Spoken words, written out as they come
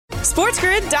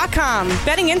SportsGrid.com.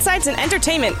 Betting insights and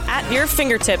entertainment at your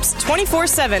fingertips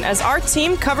 24/7 as our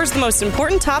team covers the most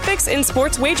important topics in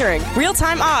sports wagering.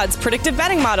 Real-time odds, predictive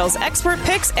betting models, expert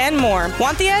picks, and more.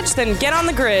 Want the edge? Then get on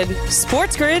the grid.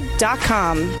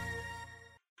 SportsGrid.com.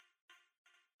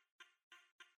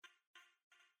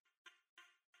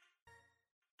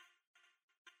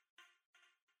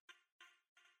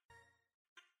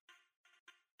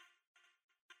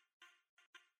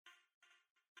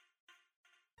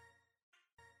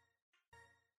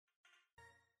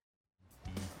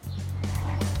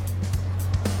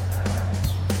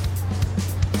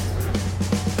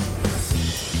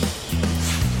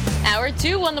 Hour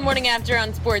 2 on the morning after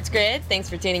on Sports Grid. Thanks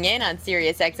for tuning in on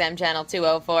Sirius XM Channel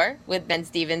 204 with Ben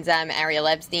Stevens. I'm Ariel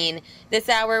Epstein. This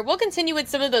hour, we'll continue with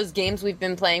some of those games we've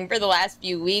been playing for the last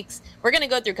few weeks. We're going to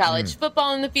go through college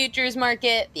football in the futures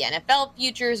market, the NFL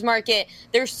futures market.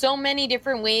 There's so many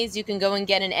different ways you can go and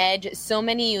get an edge, so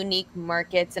many unique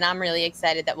markets, and I'm really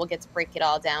excited that we'll get to break it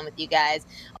all down with you guys.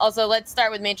 Also, let's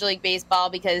start with Major League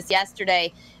Baseball because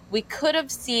yesterday we could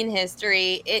have seen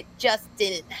history. It just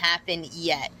didn't happen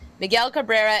yet. Miguel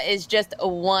Cabrera is just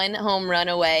one home run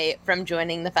away from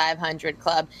joining the 500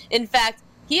 club. In fact,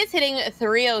 he is hitting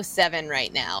 .307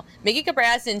 right now. Miguel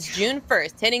Cabrera since June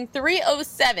 1st, hitting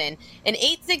 .307, an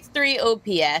 .863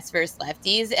 OPS versus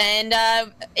lefties, and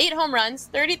 8 home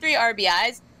runs, 33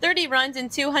 RBIs, 30 runs,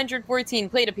 and 214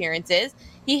 plate appearances.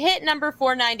 He hit number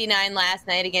 499 last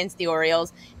night against the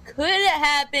Orioles. Could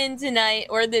happen tonight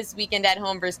or this weekend at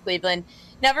home versus Cleveland.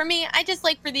 Now, for me, I just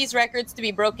like for these records to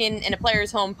be broken in a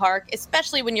player's home park,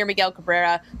 especially when you're Miguel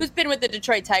Cabrera, who's been with the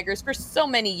Detroit Tigers for so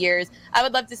many years. I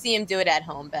would love to see him do it at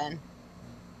home, Ben.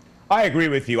 I agree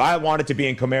with you. I want it to be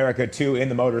in Comerica, too, in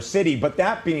the Motor City. But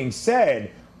that being said,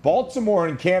 Baltimore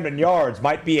and Camden Yards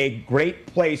might be a great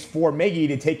place for Miggy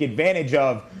to take advantage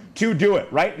of to do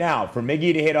it right now. For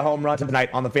Miggy to hit a home run tonight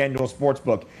on the FanDuel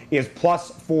Sportsbook is plus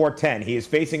 410. He is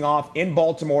facing off in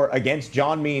Baltimore against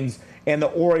John Means and the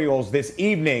Orioles this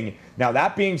evening. Now,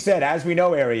 that being said, as we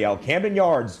know, Ariel, Camden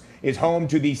Yards is home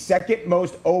to the second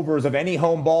most overs of any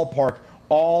home ballpark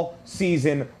all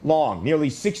season long. Nearly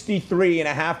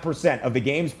 63.5% of the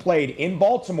games played in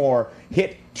Baltimore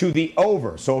hit to the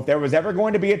over. So if there was ever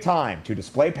going to be a time to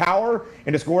display power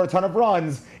and to score a ton of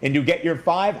runs and to get your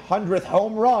 500th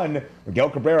home run, Miguel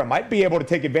Cabrera might be able to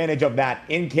take advantage of that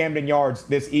in Camden Yards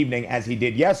this evening, as he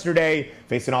did yesterday,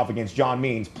 facing off against John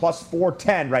Means. Plus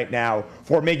 410 right now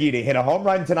for Miggy to hit a home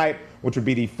run tonight, which would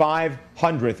be the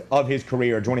 500th of his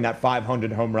career, joining that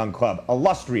 500 home run club.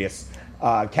 Illustrious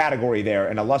category there,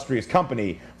 an illustrious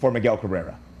company for Miguel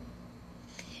Cabrera.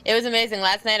 It was amazing.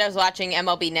 Last night I was watching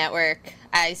MLB Network.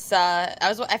 I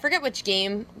forget which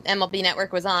game MLB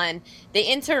Network was on. They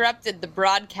interrupted the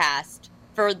broadcast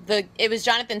it was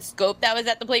Jonathan Scope that was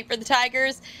at the plate for the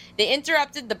Tigers. They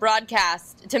interrupted the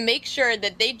broadcast to make sure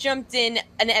that they jumped in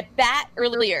an at-bat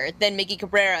earlier than Miggy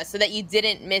Cabrera so that you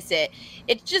didn't miss it.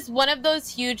 It's just one of those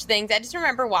huge things. I just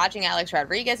remember watching Alex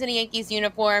Rodriguez in a Yankees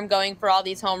uniform going for all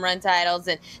these home run titles,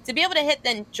 and to be able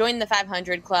to join the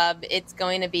 500 club, it's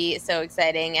going to be so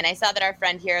exciting. And I saw that our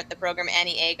friend here at the program,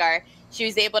 Annie Agar, she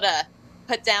was able to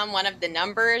put down one of the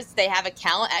numbers. They have a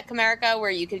count at Comerica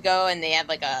where you could go and they have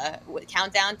like a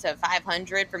countdown to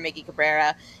 500 for Miggy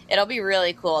Cabrera. It'll be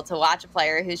really cool to watch a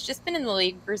player who's just been in the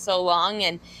league for so long,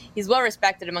 and he's well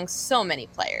respected among so many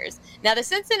players. Now, the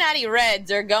Cincinnati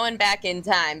Reds are going back in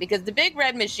time because the Big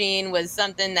Red Machine was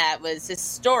something that was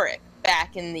historic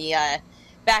back in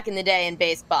the day in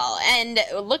baseball. And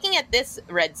looking at this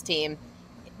Reds team,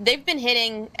 they've been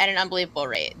hitting at an unbelievable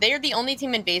rate. They are the only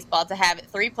team in baseball to have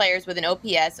 3 players with an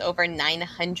OPS over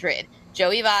 900.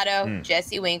 Joey Votto,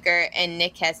 Jesse Winker, and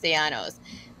Nick Castellanos.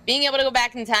 Being able to go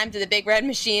back in time to the Big Red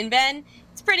Machine, Ben,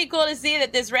 it's pretty cool to see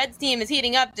that this Reds team is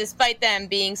heating up despite them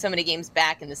being so many games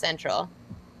back in the Central.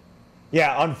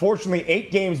 Yeah, unfortunately, 8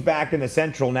 games back in the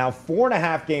Central. Now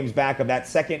 4.5 games back of that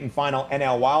second and final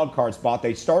NL wildcard spot.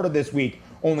 They started this week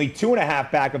only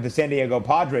 2.5 back of the San Diego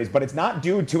Padres, but it's not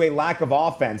due to a lack of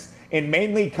offense, and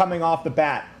mainly coming off the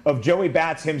bat of Joey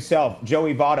Bats himself,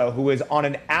 Joey Votto, who is on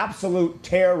an absolute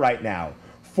tear right now.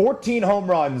 14 home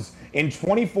runs in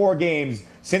 24 games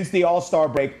since the All-Star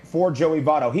break for Joey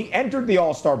Votto. He entered the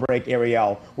All-Star break,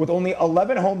 Ariel, with only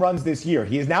 11 home runs this year.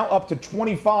 He is now up to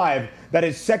 25. That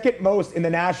is second most in the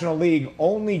National League,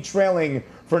 only trailing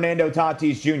Fernando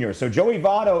Tatis Jr. So Joey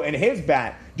Votto and his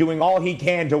bat doing all he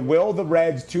can to will the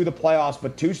Reds to the playoffs,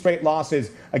 but 2 straight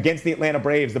losses against the Atlanta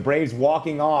Braves. The Braves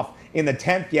walking off in the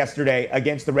 10th yesterday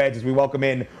against the Reds as we welcome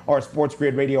in our Sports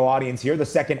Grid radio audience here. The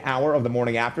second hour of the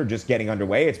morning after just getting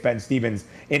underway. It's Ben Stevens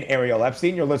and Ariel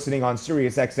Epstein. You're listening on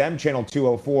Sirius XM, channel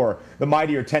 204, the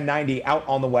mightier 1090 out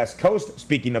on the West Coast.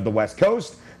 Speaking of the West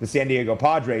Coast, the San Diego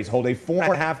Padres hold a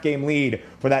 4.5-game lead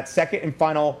for that second and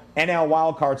final NL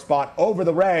wildcard spot over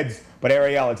the Reds. But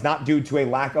Ariel, it's not due to a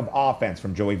lack of offense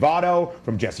from Joey Votto,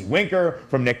 from Jesse Winker,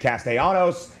 from Nick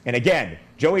Castellanos. And again,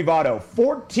 Joey Votto,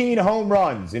 14 home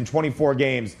runs in 24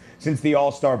 games since the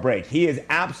All-Star break. He is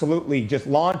absolutely just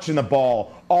launching the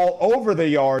ball all over the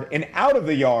yard and out of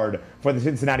the yard for the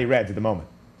Cincinnati Reds at the moment.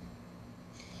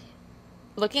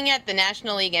 Looking at the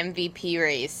National League MVP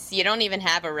race, you don't even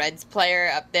have a Reds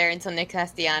player up there until Nick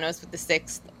Castellanos with the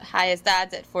 6th highest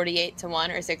odds at 48-1,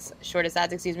 or 6th shortest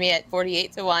odds, at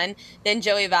 48-1. Then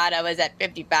Joey Votto is at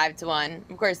 55-1.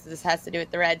 Of course, this has to do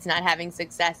with the Reds not having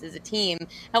success as a team.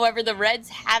 However, the Reds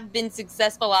have been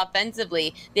successful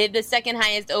offensively. They had the 2nd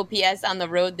highest OPS on the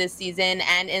road this season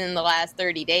and in the last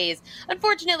 30 days.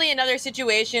 Unfortunately, another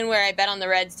situation where I bet on the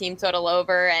Reds team total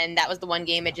over, and that was the one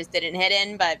game it just didn't hit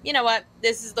in. But you know what?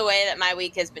 This is the way that my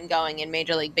week has been going in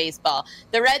Major League Baseball.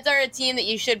 The Reds are a team that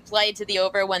you should play to the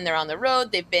over when they're on the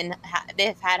road. They've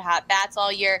had hot bats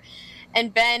all year.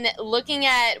 And Ben, looking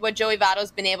at what Joey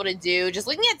Votto's been able to do, just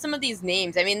looking at some of these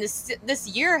names, I mean, this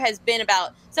year has been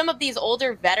about some of these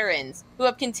older veterans who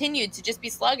have continued to just be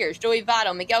sluggers. Joey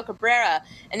Votto, Miguel Cabrera,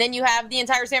 and then you have the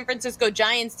entire San Francisco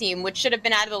Giants team, which should have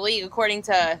been out of the league according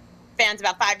to fans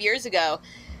about 5 years ago.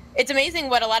 It's amazing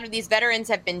what a lot of these veterans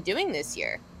have been doing this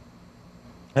year.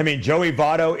 I mean, Joey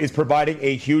Votto is providing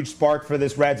a huge spark for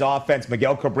this Reds offense.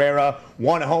 Miguel Cabrera,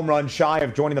 1 home run shy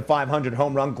of joining the 500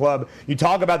 home run club. You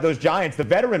talk about those Giants. The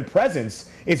veteran presence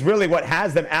is really what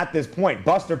has them at this point.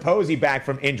 Buster Posey back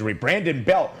from injury. Brandon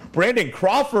Belt. Brandon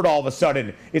Crawford all of a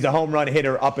sudden is a home run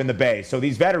hitter up in the Bay. So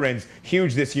these veterans,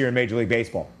 huge this year in Major League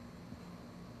Baseball.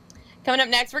 Coming up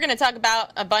next, we're going to talk about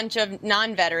a bunch of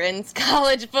non-veterans,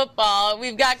 college football.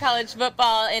 We've got college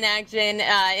football in action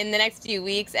in the next few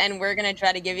weeks, and we're going to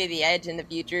try to give you the edge in the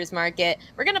futures market.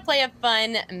 We're going to play a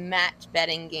fun match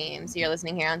betting game. So you're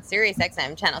listening here on Sirius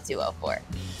XM, channel 204.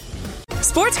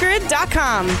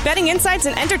 SportsGrid.com. Betting insights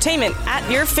and entertainment at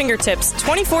your fingertips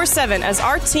 24/7 as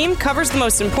our team covers the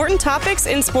most important topics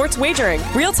in sports wagering.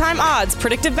 Real-time odds,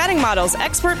 predictive betting models,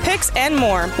 expert picks, and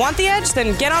more. Want the edge?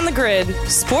 Then get on the grid.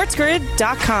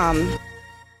 SportsGrid.com.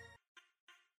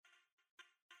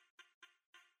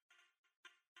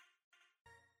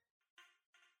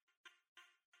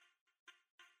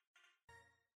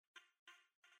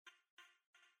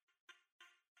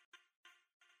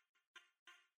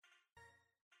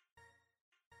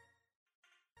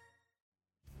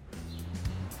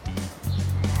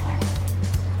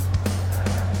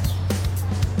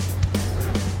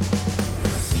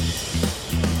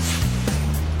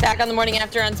 Back on the morning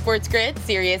after on Sports Grid,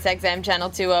 Sirius XM channel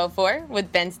 204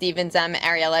 with Ben Stevens. I'm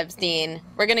Ariel Epstein.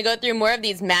 We're going to go through more of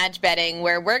these match betting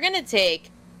where we're going to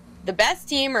take the best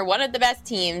team or one of the best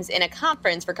teams in a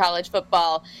conference for college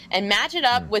football and match it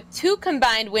up with 2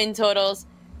 combined win totals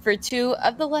for 2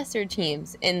 of the lesser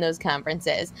teams in those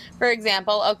conferences. For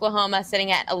example, Oklahoma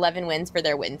sitting at 11 wins for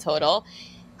their win total.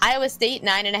 Iowa State,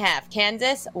 9.5.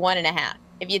 Kansas, 1.5.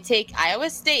 If you take Iowa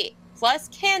State plus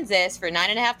Kansas for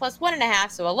 9.5 plus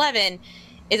 1.5, so 11,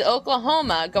 is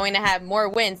Oklahoma going to have more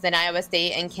wins than Iowa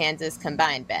State and Kansas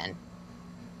combined, Ben?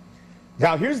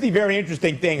 Now, here's the very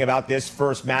interesting thing about this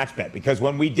first match bet, because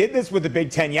when we did this with the Big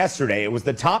Ten yesterday, it was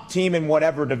the top team in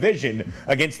whatever division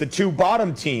against the 2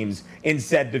 bottom teams in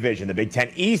said division, the Big Ten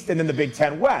East and then the Big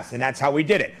Ten West, and that's how we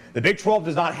did it. The Big 12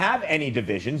 does not have any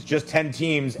divisions, just 10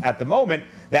 teams at the moment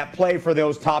that play for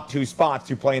those top 2 spots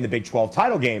to play in the Big 12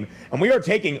 title game, and we are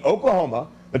taking Oklahoma,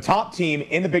 the top team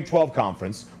in the Big 12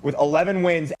 conference, with 11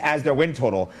 wins as their win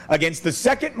total, against the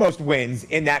second most wins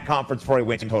in that conference for a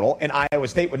win total, and Iowa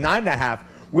State with 9.5,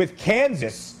 with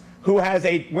Kansas, who has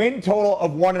a win total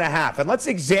of 1.5. And let's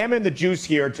examine the juice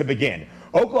here to begin.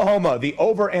 Oklahoma, the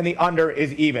over and the under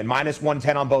is even, minus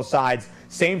 110 on both sides.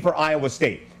 Same for Iowa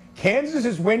State.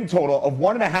 Kansas's win total of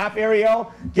 1.5,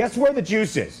 Ariel, guess where the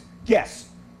juice is? Guess.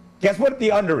 Guess what the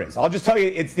under is. I'll just tell you,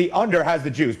 it's the under has the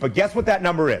juice, but guess what that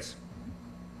number is?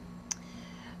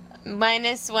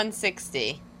 Minus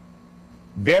 160.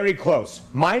 Very close.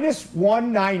 Minus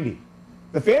 190.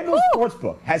 The FanDuel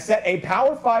Sportsbook has set a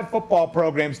Power 5 football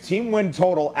program's team win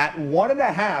total at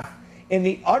 1.5, and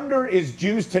the under is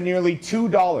juiced to nearly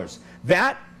 $2.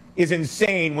 That is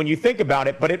insane when you think about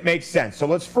it, but it makes sense. So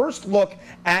let's first look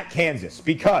at Kansas,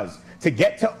 because To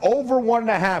get to over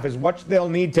 1.5 is what they'll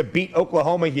need to beat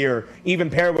Oklahoma here,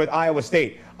 even paired with Iowa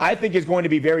State. I think is going to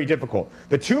be very difficult.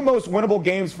 The two most winnable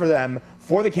games for them,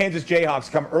 for the Kansas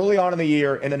Jayhawks, come early on in the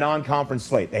year in the non-conference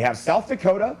slate. They have South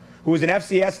Dakota, who is an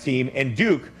FCS team, and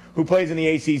Duke, who plays in the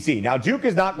ACC. Now, Duke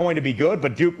is not going to be good,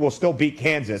 but Duke will still beat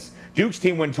Kansas. Duke's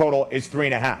team win total is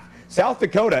 3.5. South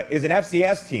Dakota is an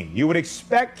FCS team. You would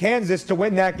expect Kansas to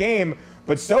win that game,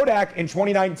 but Sodak in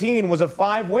 2019 was a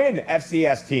 5-win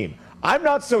FCS team. I'm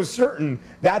not so certain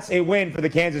that's a win for the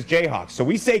Kansas Jayhawks. So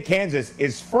we say Kansas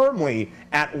is firmly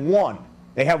at 1.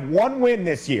 They have 1 win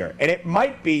this year, and it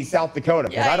might be South Dakota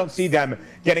because I don't see them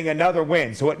getting another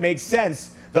win. So it makes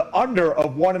sense. The under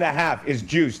of 1.5 is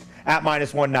juiced at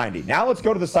 -190. Now let's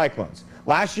go to the Cyclones.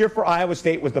 Last year for Iowa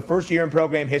State was the first year in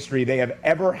program history they have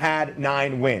ever had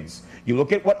 9 wins. You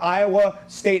look at what Iowa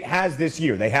State has this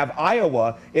year. They have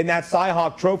Iowa in that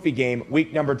Cy-Hawk Trophy game,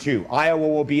 week number 2. Iowa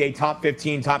will be a top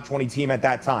 15, top 20 team at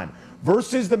that time.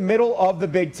 Versus the middle of the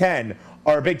Big 10,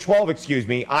 or Big 12,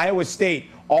 Iowa State,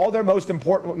 all their most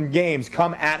important games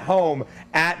come at home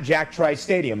at Jack Trice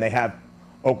Stadium. They have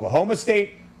Oklahoma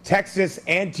State, Texas,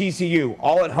 and TCU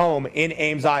all at home in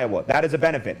Ames, Iowa. That is a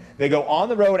benefit. They go on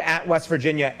the road at West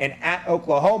Virginia and at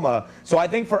Oklahoma. So I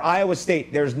think for Iowa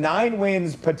State, there's 9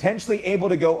 wins, potentially able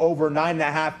to go over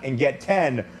 9.5 and get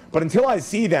 10. But until I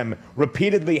see them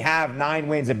repeatedly have 9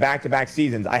 wins in back-to-back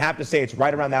seasons, I have to say it's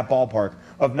right around that ballpark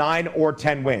of 9 or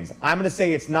 10 wins. I'm going to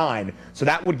say it's 9, so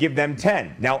that would give them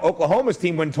 10. Now, Oklahoma's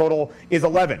team win total is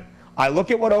 11. I look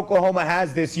at what Oklahoma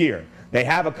has this year. They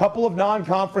have a couple of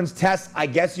non-conference tests. I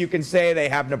guess you can say they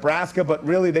have Nebraska, but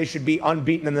really they should be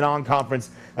unbeaten in the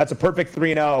non-conference. That's a perfect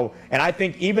 3-0. And I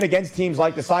think even against teams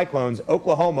like the Cyclones,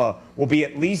 Oklahoma will be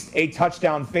at least a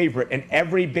touchdown favorite in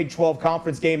every Big 12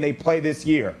 conference game they play this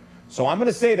year. So I'm going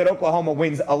to say that Oklahoma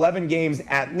wins 11 games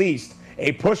at least,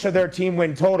 a push of their team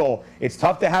win total. It's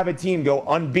tough to have a team go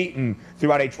unbeaten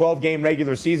throughout a 12-game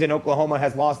regular season. Oklahoma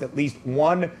has lost at least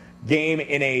 1 game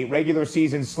in a regular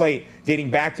season slate dating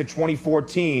back to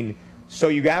 2014. So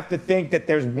you have to think that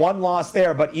there's 1 loss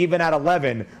there, but even at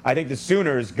 11, I think the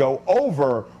Sooners go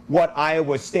over what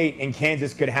Iowa State and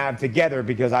Kansas could have together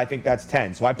because I think that's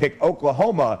 10. So I pick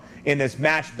Oklahoma in this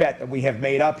match bet that we have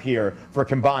made up here for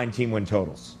combined team win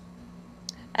totals.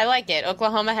 I like it.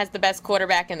 Oklahoma has the best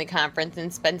quarterback in the conference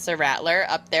in Spencer Rattler,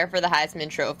 up there for the Heisman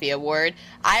Trophy Award.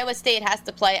 Iowa State has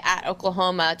to play at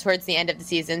Oklahoma towards the end of the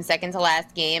season, second to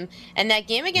last game. And that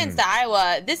game against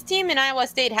Iowa, this team in Iowa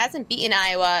State hasn't beaten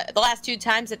Iowa the last 2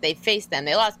 times that they faced them.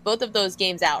 They lost both of those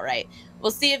games outright.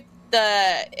 We'll see if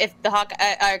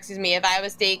Iowa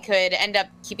State could end up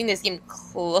keeping this game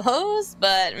close,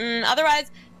 but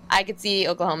otherwise, I could see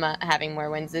Oklahoma having more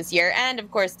wins this year. And, of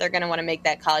course, they're going to want to make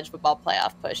that college football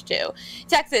playoff push, too.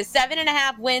 Texas,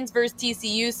 7.5 wins versus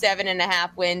TCU,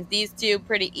 7.5 wins. These two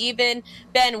pretty even.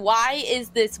 Ben, why is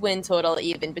this win total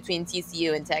even between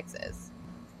TCU and Texas?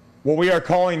 Well, we are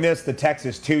calling this the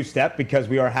Texas two-step because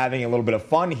we are having a little bit of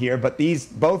fun here. But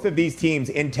both of these teams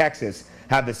in Texas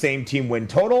have the same team win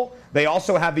total. They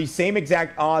also have the same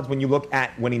exact odds when you look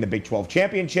at winning the Big 12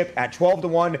 championship at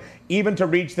 12-1, even to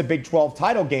reach the Big 12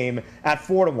 title game at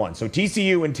 4-1. So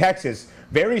TCU and Texas,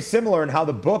 very similar in how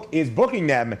the book is booking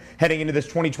them heading into this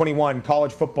 2021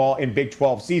 college football and Big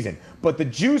 12 season. But the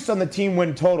juice on the team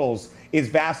win totals is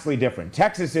vastly different.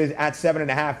 Texas is at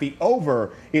 7.5. The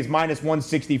over is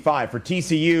 -165. For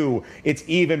TCU, it's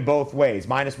even both ways,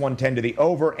 -110 to the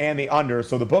over and the under.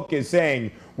 So the book is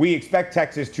saying we expect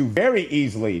Texas to very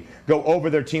easily go over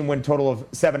their team win total of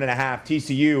 7.5.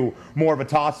 TCU, more of a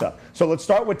toss-up. So let's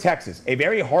start with Texas. A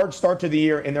very hard start to the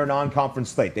year in their non-conference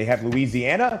slate. They have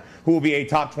Louisiana, who will be a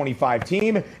top 25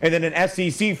 team, and then an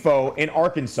SEC foe in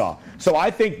Arkansas. So I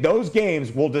think those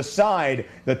games will decide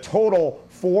the total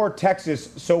for Texas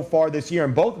so far this year,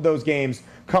 and both of those games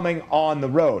coming on the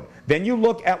road. Then you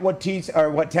look at what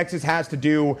Texas has to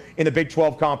do in the Big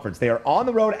 12 Conference. They are on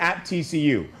the road at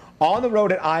TCU, on the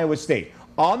road at Iowa State,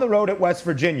 on the road at West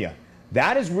Virginia.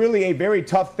 That is really a very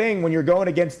tough thing when you're going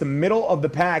against the middle of the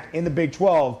pack in the Big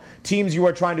 12, teams you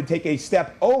are trying to take a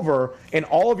step over, and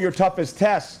all of your toughest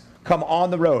tests come on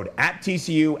the road at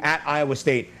TCU, at Iowa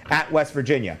State, at West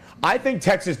Virginia. I think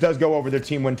Texas does go over their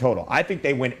team win total. I think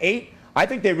they win 8. I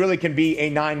think they really can be a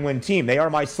 9-win team. They are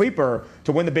my sleeper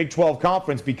to win the Big 12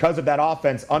 Conference because of that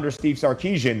offense under Steve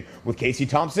Sarkisian with Casey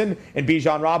Thompson and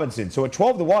Bijan Robinson. So at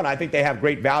 12-1, I think they have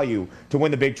great value to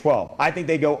win the Big 12. I think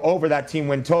they go over that team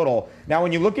win total. Now,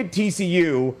 when you look at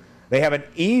TCU, they have an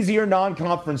easier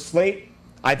non-conference slate.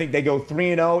 I think they go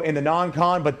 3-0 in the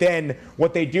non-con, but then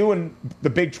what they do in the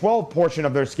Big 12 portion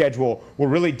of their schedule will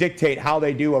really dictate how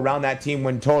they do around that team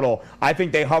win total. I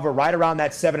think they hover right around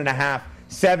that 7.5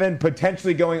 7,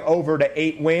 potentially going over to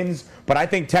 8 wins. But I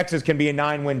think Texas can be a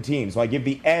 9-win team. So I give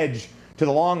the edge to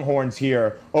the Longhorns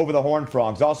here over the Horned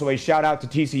Frogs. Also, a shout out to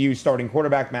TCU starting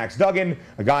quarterback Max Duggan,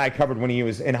 a guy I covered when he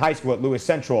was in high school at Lewis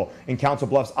Central in Council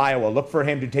Bluffs, Iowa. Look for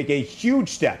him to take a huge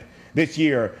step this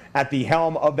year at the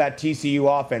helm of that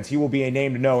TCU offense. He will be a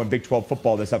name to know in Big 12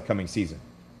 football this upcoming season.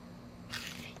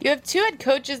 You have 2 head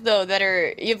coaches, though,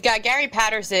 you've got Gary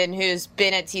Patterson, who's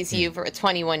been at TCU for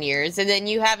 21 years, and then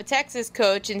you have a Texas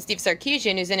coach in Steve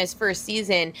Sarkisian, who's in his first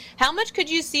season. How much could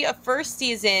you see a first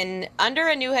season under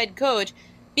a new head coach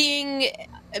being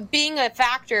a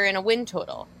factor in a win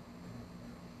total?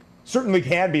 Certainly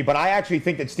can be, but I actually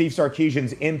think that Steve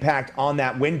Sarkisian's impact on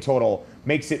that win total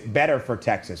makes it better for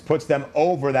Texas, puts them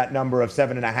over that number of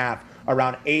 7.5,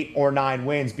 around 8 or 9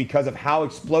 wins because of how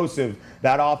explosive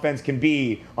that offense can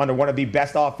be under one of the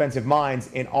best offensive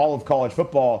minds in all of college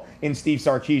football in Steve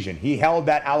Sarkisian. He held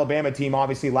that Alabama team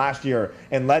obviously last year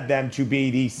and led them to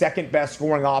be the second best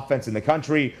scoring offense in the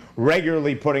country,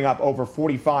 regularly putting up over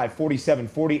 45, 47,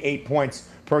 48 points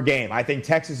per game. I think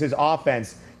Texas's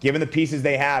offense, given the pieces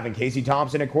they have in Casey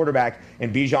Thompson at quarterback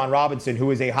and Bijan Robinson,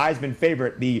 who is a Heisman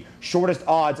favorite, the shortest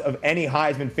odds of any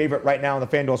Heisman favorite right now in the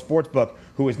FanDuel Sportsbook,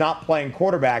 who is not playing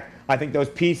quarterback, I think those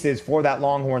pieces for that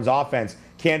Longhorns offense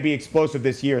can be explosive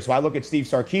this year. So I look at Steve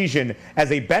Sarkisian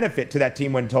as a benefit to that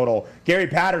team win total. Gary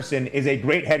Patterson is a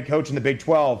great head coach in the Big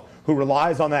 12 who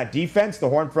relies on that defense. The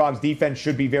Horned Frogs defense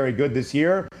should be very good this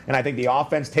year, and I think the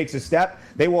offense takes a step.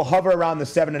 They will hover around the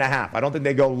 7.5. I don't think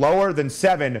they go lower than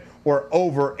 7 or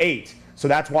over 8. So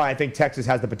that's why I think Texas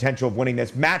has the potential of winning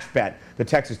this match bet, the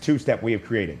Texas two-step we have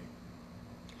created.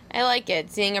 I like it.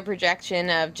 Seeing a projection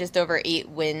of just over 8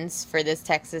 wins for this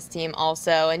Texas team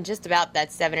also, and just about that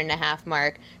 7.5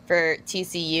 mark for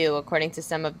TCU, according to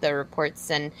some of the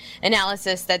reports and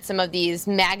analysis that some of these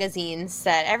magazines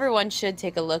that everyone should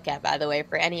take a look at, by the way,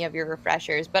 for any of your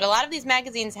refreshers. But a lot of these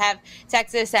magazines have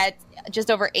Texas at just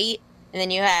over 8, and then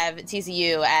you have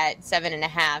TCU at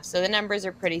 7.5. So the numbers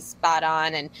are pretty spot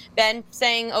on. And Ben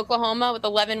saying Oklahoma with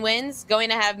 11 wins, going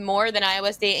to have more than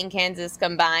Iowa State and Kansas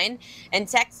combined. And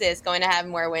Texas going to have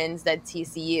more wins than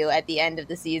TCU at the end of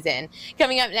the season.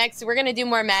 Coming up next, we're going to do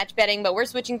more match betting, but we're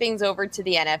switching things over to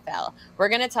the NFL. We're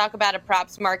going to talk about a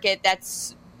props market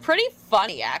that's pretty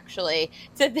funny, actually,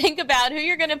 to think about who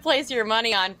you're going to place your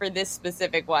money on for this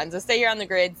specific one. So stay here on the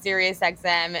grid, Sirius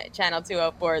XM, Channel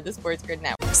 204, the Sports Grid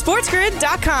Network.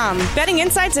 SportsGrid.com. Betting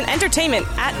insights and entertainment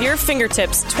at your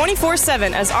fingertips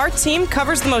 24/7 as our team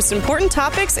covers the most important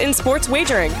topics in sports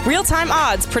wagering. Real-time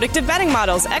odds, predictive betting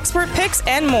models, expert picks,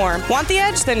 and more. Want the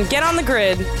edge? Then get on the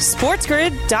grid.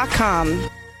 SportsGrid.com.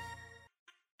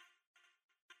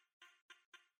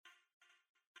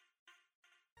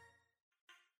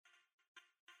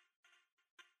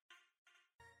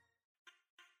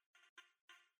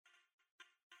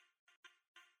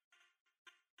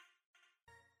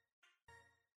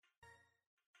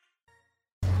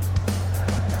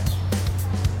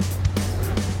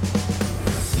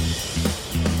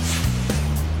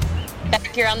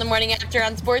 Here on the morning after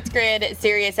on Sports Grid,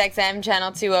 Sirius XM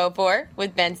Channel 204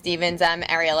 with Ben Stevens. I'm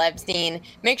Ariel Epstein.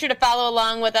 Make sure to follow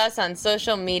along with us on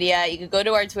social media. You can go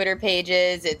to our Twitter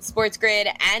pages. It's Sports Grid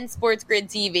and Sports Grid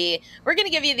TV. We're going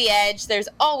to give you the edge. There's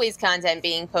always content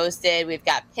being posted. We've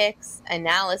got picks,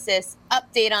 analysis,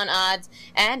 update on odds,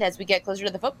 and as we get closer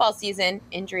to the football season,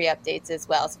 injury updates as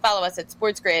well. So follow us at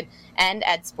Sports Grid and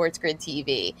at Sports Grid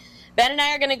TV. Ben and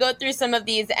I are going to go through some of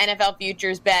these NFL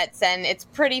futures bets, and it's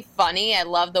pretty funny. I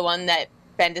love the one that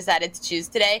Ben decided to choose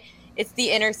today. It's the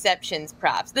interceptions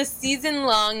props, the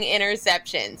season-long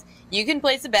interceptions. You can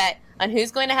place a bet on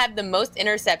who's going to have the most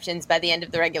interceptions by the end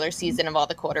of the regular season of all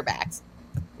the quarterbacks.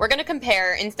 We're going to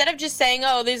compare. Instead of just saying,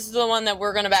 oh, this is the one that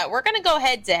we're going to bet, we're going to go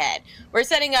head-to-head. We're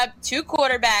setting up 2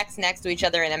 quarterbacks next to each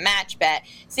other in a match bet,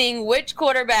 seeing which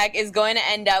quarterback is going to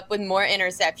end up with more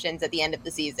interceptions at the end of the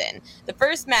season. The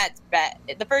first match bet,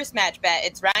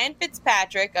 it's Ryan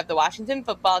Fitzpatrick of the Washington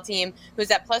football team, who's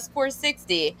at plus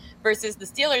 460, versus the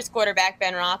Steelers quarterback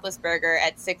Ben Roethlisberger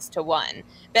at 6-1.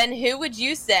 Ben, who would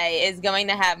you say is going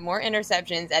to have more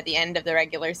interceptions at the end of the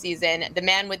regular season, the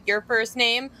man with your first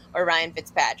name or Ryan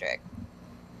Fitzpatrick?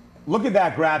 Look at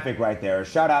that graphic right there.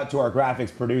 Shout out to our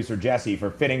graphics producer, Jesse,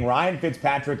 for fitting Ryan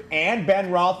Fitzpatrick and Ben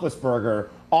Roethlisberger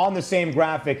on the same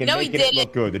graphic and making it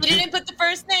look good. He didn't put the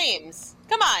first names.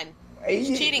 Come on. He's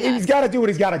cheating us. He's got to do what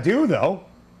he's got to do, though.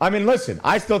 I mean, listen,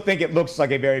 I still think it looks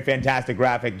like a very fantastic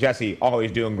graphic. Jesse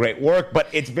always doing great work, but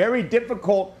it's very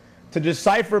difficult to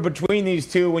decipher between these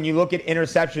two when you look at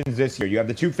interceptions this year. You have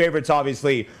the 2 favorites,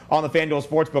 obviously, on the FanDuel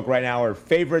Sportsbook right now, are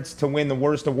favorites to win the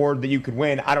worst award that you could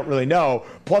win. I don't really know.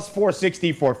 Plus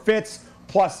 460 for Fitz,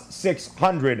 plus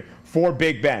 600 for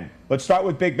Big Ben. Let's start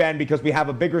with Big Ben because we have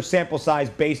a bigger sample size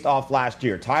based off last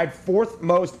year. Tied fourth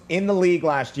most in the league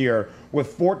last year with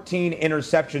 14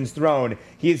 interceptions thrown.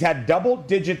 He has had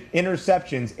double-digit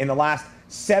interceptions in the last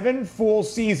 7 full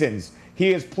seasons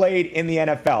he has played in the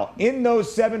NFL. In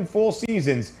those 7 full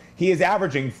seasons, he is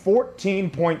averaging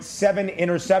 14.7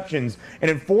 interceptions,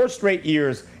 and in 4 straight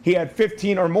years, he had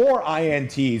 15 or more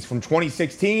INTs from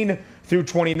 2016 through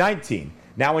 2019.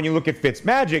 Now, when you look at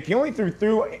Fitzmagic, he only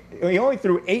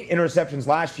threw 8 interceptions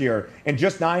last year in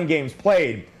just 9 games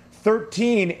played,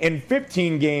 13 in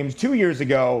 15 games 2 years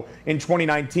ago in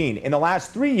 2019. In the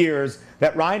last 3 years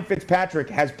that Ryan Fitzpatrick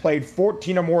has played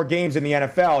 14 or more games in the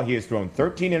NFL, he has thrown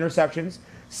 13 interceptions,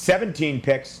 17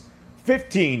 picks,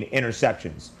 15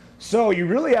 interceptions. So you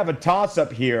really have a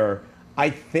toss-up here. I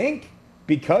think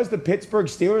because the Pittsburgh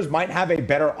Steelers might have a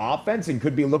better offense and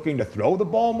could be looking to throw the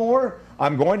ball more,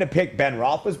 I'm going to pick Ben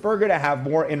Roethlisberger to have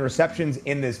more interceptions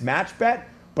in this match bet,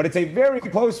 but it's a very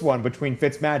close one between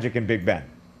Fitzmagic and Big Ben.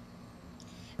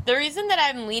 The reason that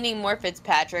I'm leaning more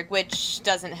Fitzpatrick, which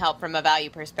doesn't help from a value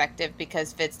perspective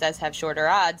because Fitz does have shorter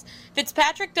odds,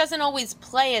 Fitzpatrick doesn't always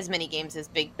play as many games as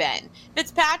Big Ben.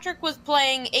 Fitzpatrick was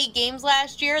playing 8 games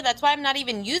last year. That's why I'm not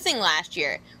even using last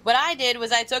year. What I did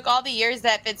was I took all the years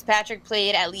that Fitzpatrick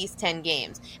played at least 10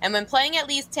 games. And when playing at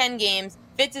least 10 games,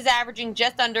 Fitz is averaging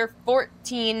just under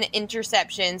 14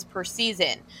 interceptions per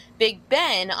season. Big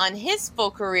Ben, on his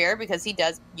full career, because he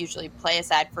does usually play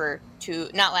aside for 2,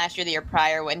 not last year, the year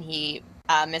prior when he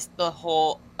missed the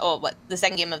the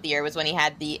second game of the year was when he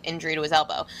had the injury to his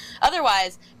elbow.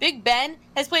 Otherwise, Big Ben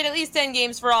has played at least 10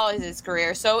 games for all of his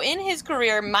career. So in his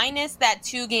career, minus that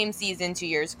 2-game season 2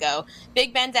 years ago,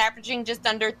 Big Ben's averaging just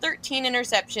under 13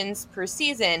 interceptions per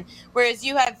season, whereas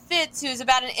you have Fitz, who's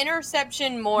about an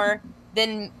interception more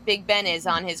than Big Ben is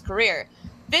on his career.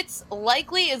 Fitz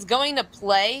likely is going to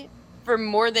play for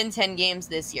more than 10 games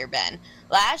this year, Ben.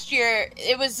 Last year,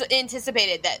 it was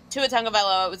anticipated that Tua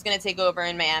Tagovailoa was going to take over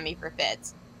in Miami for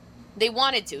Fitz. They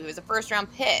wanted to. He was a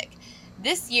first-round pick.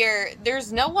 This year,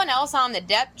 there's no one else on the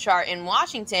depth chart in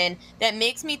Washington that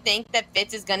makes me think that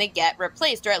Fitz is going to get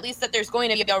replaced, or at least that there's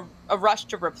going to be a rush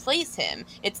to replace him.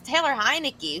 It's Taylor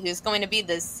Heineke who's going to be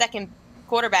the second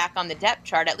quarterback on the depth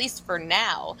chart, at least for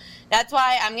now. That's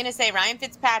why I'm going to say Ryan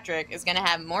Fitzpatrick is going to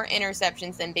have more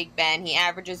interceptions than Big Ben. He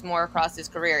averages more across his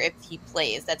career if he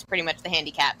plays. That's pretty much the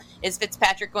handicap. Is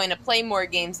Fitzpatrick going to play more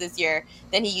games this year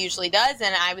than he usually does?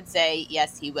 And I would say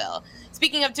yes, he will.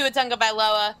 Speaking of Tua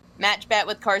Tagovailoa, match bet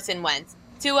with Carson Wentz.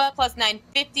 Tua plus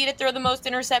 950 to throw the most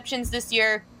interceptions this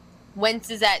year. Wentz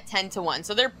is at 10-1.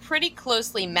 So they're pretty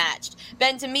closely matched.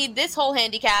 Ben, to me, this whole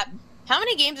handicap, how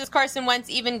many games is Carson Wentz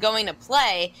even going to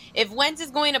play? If Wentz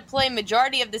is going to play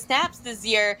majority of the snaps this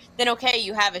year, then okay,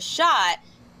 you have a shot.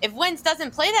 If Wentz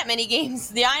doesn't play that many games,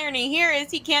 the irony here is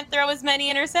he can't throw as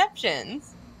many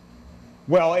interceptions.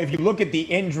 Well, if you look at the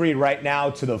injury right now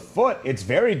to the foot, it's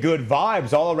very good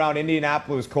vibes all around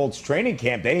Indianapolis Colts training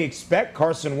camp. They expect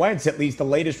Carson Wentz, at least the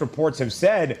latest reports have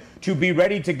said, to be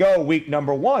ready to go week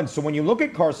number 1. So when you look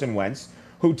at Carson Wentz,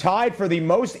 who tied for the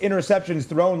most interceptions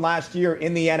thrown last year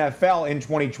in the NFL in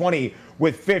 2020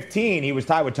 with 15. He was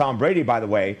tied with Tom Brady, by the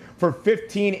way, for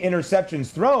 15 interceptions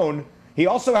thrown. He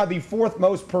also had the 4th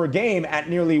most per game at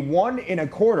nearly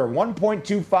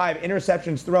 1.25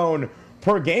 interceptions thrown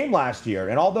per game last year.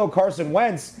 And although Carson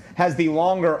Wentz has the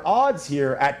longer odds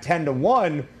here at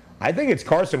 10-1, I think it's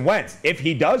Carson Wentz. If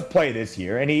he does play this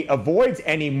year and he avoids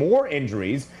any more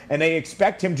injuries and they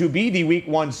expect him to be the week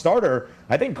 1 starter,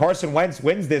 I think Carson Wentz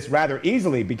wins this rather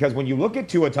easily because when you look at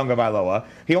Tua Tagovailoa,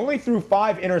 he only threw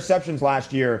 5 interceptions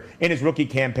last year in his rookie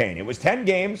campaign. It was 10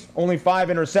 games, only 5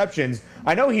 interceptions.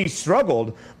 I know he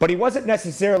struggled, but he wasn't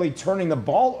necessarily turning the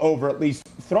ball over, at least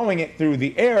throwing it through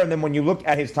the air. And then when you look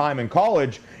at his time in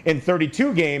college, in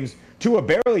 32 games, Tua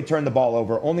barely turned the ball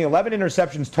over, only 11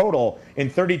 interceptions total in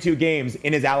 32 games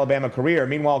in his Alabama career.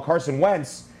 Meanwhile, Carson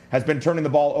Wentz has been turning the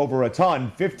ball over a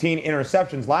ton, 15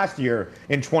 interceptions last year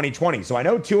in 2020. So I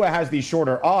know Tua has these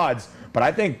shorter odds, but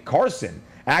I think Carson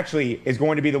actually is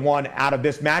going to be the one out of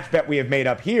this match bet we have made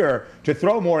up here to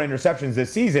throw more interceptions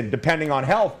this season, depending on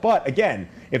health. But again,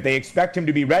 if they expect him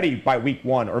to be ready by week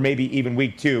 1 or maybe even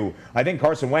week 2, I think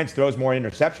Carson Wentz throws more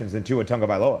interceptions than Tua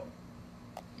Tagovailoa.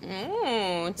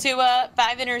 Tua,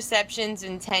 5 interceptions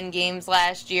in 10 games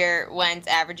last year. Wentz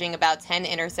averaging about 10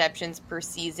 interceptions per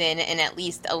season and at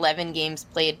least 11 games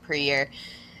played per year.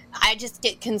 I just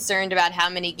get concerned about how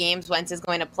many games Wentz is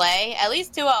going to play. At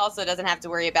least Tua also doesn't have to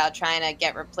worry about trying to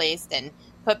get replaced and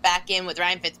put back in with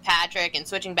Ryan Fitzpatrick and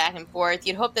switching back and forth,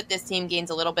 you'd hope that this team gains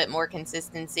a little bit more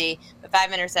consistency. But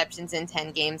 5 interceptions in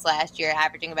 10 games last year,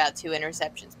 averaging about 2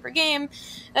 interceptions per game.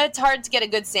 It's hard to get a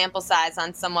good sample size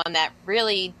on someone that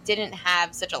really didn't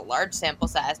have such a large sample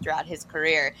size throughout his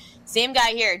career. Same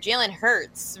guy here, Jalen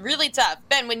Hurts. Really tough.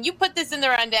 Ben, when you put this in the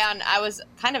rundown, I was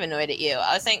kind of annoyed at you.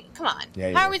 I was saying, come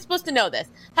on. How are we supposed to know this?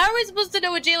 How are we supposed to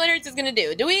know what Jalen Hurts is going to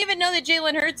do? Do we even know that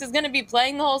Jalen Hurts is going to be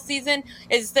playing the whole season?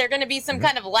 Is there going to be some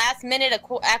kind of last-minute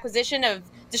acquisition of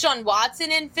Deshaun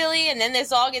Watson in Philly, and then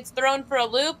this all gets thrown for a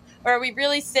loop? Or are we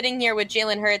really sitting here with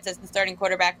Jalen Hurts as the starting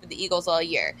quarterback for the Eagles all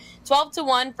year?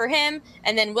 12-1 for him,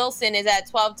 and then Wilson is at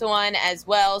 12-1 as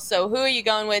well. So who are you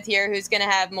going with here? Who's going to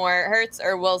have more, Hurts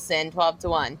or Wilson,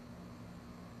 12-1?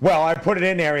 Well, I put it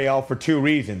in, Ariel, for 2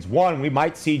 reasons. One, we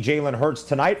might see Jalen Hurts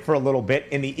tonight for a little bit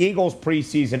in the Eagles'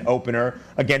 preseason opener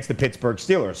against the Pittsburgh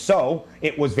Steelers. So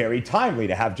it was very timely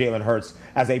to have Jalen Hurts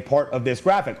as a part of this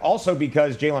graphic. Also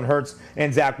because Jalen Hurts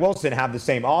and Zach Wilson have the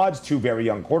same odds, 2 very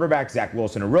young quarterbacks, Zach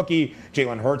Wilson a rookie,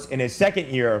 Jalen Hurts in his second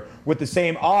year with the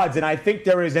same odds. And I think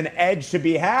there is an edge to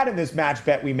be had in this match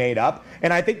bet we made up.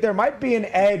 And I think there might be an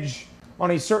edge on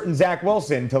a certain Zach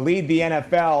Wilson to lead the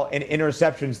NFL in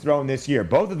interceptions thrown this year.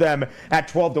 Both of them at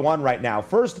 12-1 right now.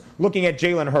 First, looking at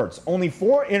Jalen Hurts. Only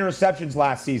 4 interceptions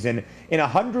last season in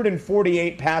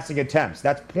 148 passing attempts.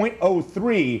 That's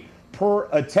 .03 per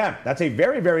attempt. That's a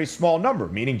very, very small number,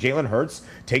 meaning Jalen Hurts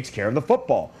takes care of the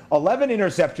football. 11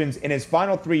 interceptions in his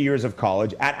final 3 years of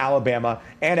college at Alabama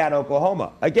and at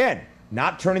Oklahoma. Again,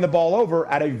 not turning the ball over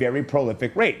at a very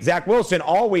prolific rate. Zach Wilson,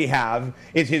 all we have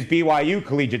is his BYU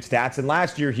collegiate stats, and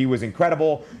last year he was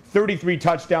incredible. 33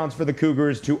 touchdowns for the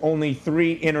Cougars to only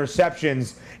 3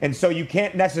 interceptions, and so you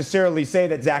can't necessarily say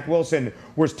that Zach Wilson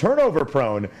was turnover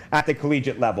prone at the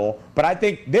collegiate level, but I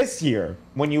think this year,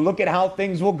 when you look at how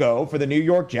things will go for the New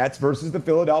York Jets versus the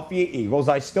Philadelphia Eagles,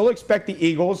 I still expect the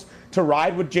Eagles to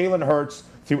ride with Jalen Hurts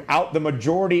throughout the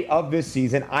majority of this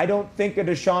season. I don't think a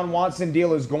Deshaun Watson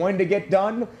deal is going to get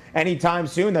done anytime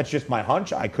soon. That's just my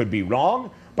hunch. I could be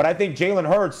wrong. But I think Jalen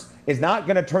Hurts is not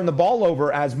going to turn the ball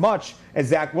over as much as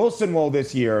Zach Wilson will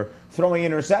this year, throwing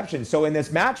interceptions. So in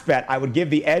this match bet, I would give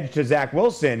the edge to Zach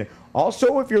Wilson.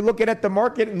 Also, if you're looking at the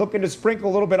market and looking to sprinkle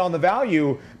a little bit on the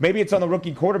value, maybe it's on the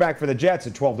rookie quarterback for the Jets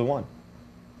at 12-1.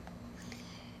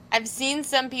 I've seen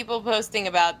some people posting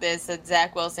about this, that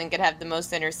Zach Wilson could have the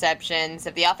most interceptions.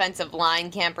 If the offensive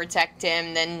line can't protect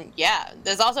him, then yeah.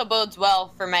 This also bodes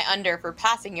well for my under for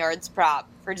passing yards prop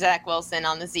for Zach Wilson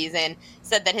on the season.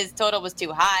 Said that his total was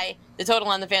too high. The total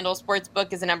on the FanDuel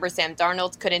Sportsbook is a number Sam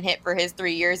Darnold couldn't hit for his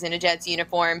 3 years in a Jets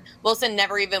uniform. Wilson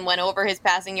never even went over his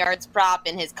passing yards prop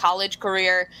in his college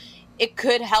career. It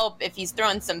could help if he's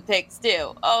throwing some picks,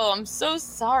 too. Oh, I'm so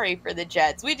sorry for the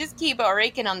Jets. We just keep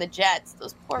raking on the Jets,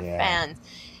 those poor fans.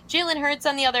 Jalen Hurts,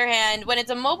 on the other hand, when it's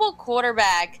a mobile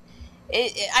quarterback,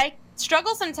 I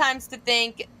struggle sometimes to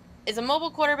think, is a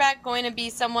mobile quarterback going to be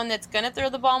someone that's going to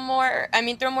throw the ball more,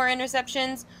 throw more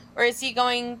interceptions, or is he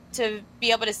going to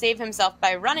be able to save himself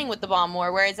by running with the ball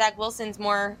more, whereas Zach Wilson's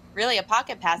more really a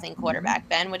pocket passing quarterback?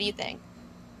 Ben, what do you think?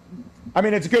 I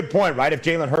mean, it's a good point, right? If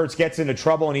Jalen Hurts gets into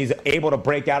trouble and he's able to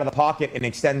break out of the pocket and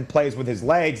extend plays with his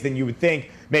legs, then you would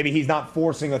think maybe he's not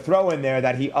forcing a throw in there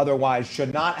that he otherwise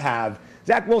should not have.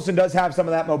 Zach Wilson does have some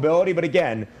of that mobility, but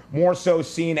again, more so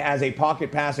seen as a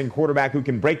pocket passing quarterback who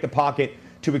can break the pocket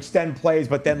to extend plays,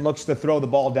 but then looks to throw the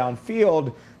ball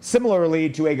downfield, similarly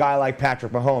to a guy like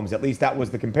Patrick Mahomes. At least that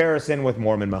was the comparison with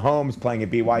Mormon Mahomes playing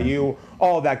at BYU,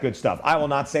 all of that good stuff. I will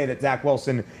not say that Zach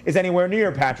Wilson is anywhere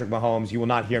near Patrick Mahomes. You will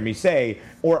not hear me say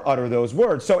or utter those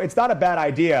words. So it's not a bad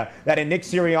idea that in Nick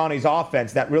Sirianni's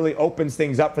offense that really opens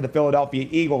things up for the Philadelphia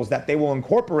Eagles, that they will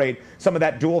incorporate some of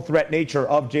that dual threat nature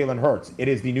of Jalen Hurts. It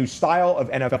is the new style of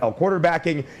NFL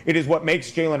quarterbacking. It is what makes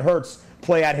Jalen Hurts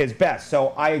play at his best.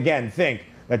 So I, again, think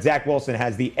that Zach Wilson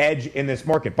has the edge in this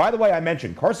market. By the way, I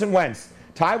mentioned Carson Wentz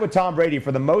tied with Tom Brady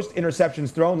for the most interceptions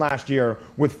thrown last year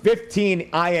with 15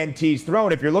 INTs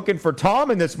thrown. If you're looking for Tom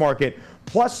in this market,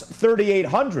 plus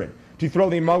 3,800 to throw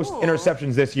the most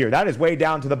interceptions this year. That is way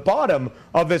down to the bottom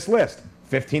of this list.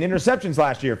 15 interceptions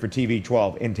last year for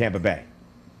TV12 in Tampa Bay.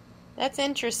 That's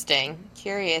interesting.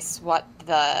 Curious what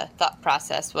the thought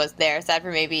process was there. Aside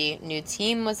from maybe new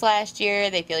team was last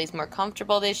year, they feel he's more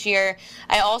comfortable this year.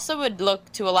 I also would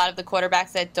look to a lot of the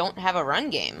quarterbacks that don't have a run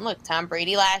game. Look, Tom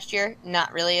Brady last year,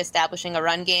 not really establishing a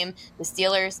run game. The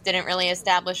Steelers didn't really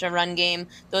establish a run game.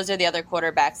 Those are the other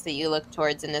quarterbacks that you look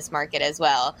towards in this market as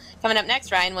well. Coming up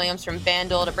next, Ryan Williams from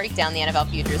FanDuel to break down the NFL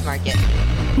futures market.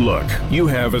 Look, you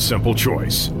have a simple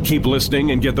choice. Keep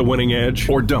listening and get the winning edge,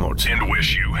 or don't and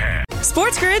wish you had.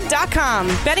 SportsGrid.com.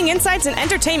 Betting insights and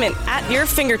entertainment at your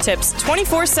fingertips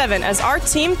 24/7 as our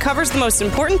team covers the most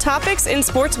important topics in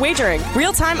sports wagering.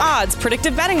 Real-time odds,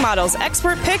 predictive betting models,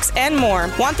 expert picks, and more.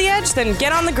 Want the edge? Then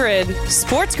get on the grid.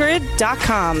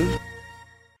 SportsGrid.com.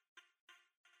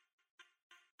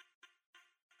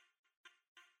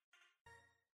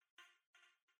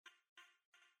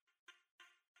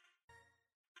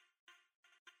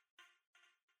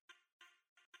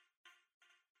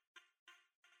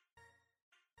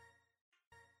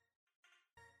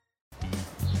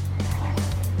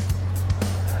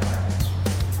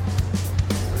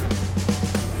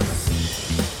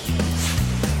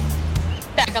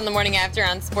 On the morning after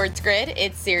on Sports Grid,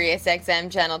 it's Sirius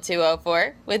XM Channel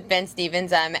 204 with Ben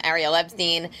Stevens. I'm Ariel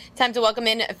Epstein. Time to welcome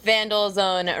in FanDuel's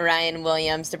own Ryan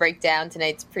Williams to break down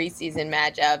tonight's preseason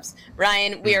matchups.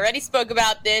 Ryan, we already spoke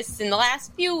about this in the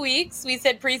last few weeks. We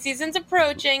said preseason's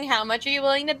approaching. How much are you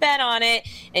willing to bet on it?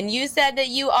 And you said that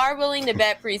you are willing to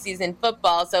bet preseason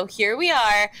football. So here we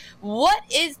are. What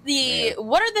are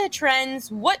the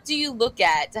trends? What do you look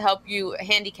at to help you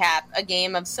handicap a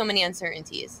game of so many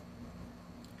uncertainties?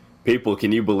 People,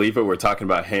 can you believe it? We're talking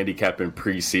about handicapping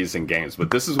preseason games,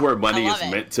 but this is where money is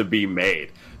meant to be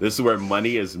made. This is where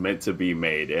money is meant to be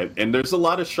made. And there's a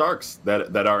lot of sharks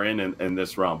that are in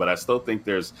this realm, but I still think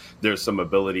there's some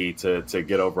ability to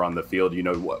get over on the field. You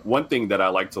know, one thing that I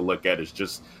like to look at is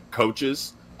just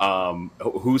coaches.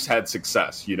 Who's had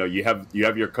success. You know, you have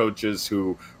your coaches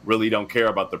who really don't care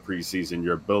about the preseason.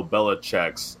 Your Bill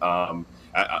Belichick's,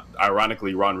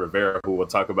 ironically, Ron Rivera, who we'll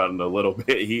talk about in a little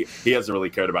bit, he hasn't really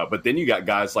cared about. But then you got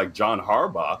guys like John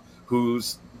Harbaugh,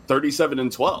 who's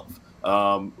 37-12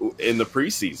 in the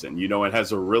preseason, you know, and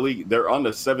they're on the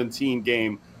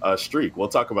 17-game streak. We'll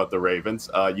talk about the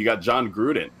Ravens. You got John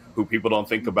Gruden, who people don't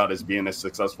think about as being a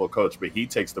successful coach, but he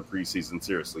takes the preseason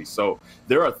seriously. So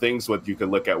there are things what you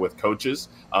can look at with coaches,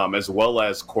 as well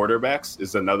as quarterbacks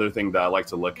is another thing that I like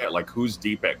to look at, like who's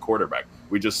deep at quarterback.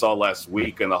 We just saw last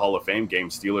week in the Hall of Fame game,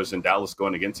 Steelers and Dallas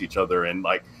going against each other, and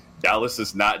like Dallas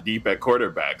is not deep at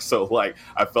quarterback. So like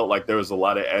I felt like there was a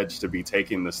lot of edge to be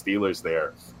taking the Steelers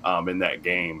there in that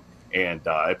game. And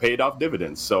it paid off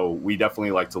dividends. So we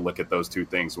definitely like to look at those two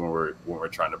things when we're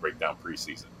trying to break down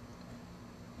preseason.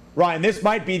 Ryan, this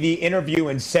might be the interview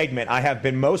and segment I have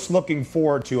been most looking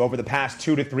forward to over the past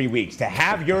 2 to 3 weeks, to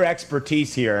have your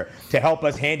expertise here to help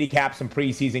us handicap some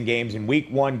preseason games in week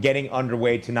one getting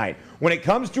underway tonight. When it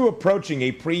comes to approaching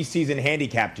a preseason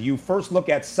handicap, do you first look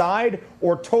at side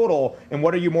or total, and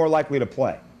what are you more likely to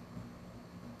play?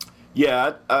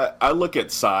 Yeah, I look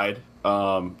at side,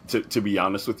 to be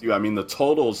honest with you. I mean, the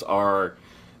totals are...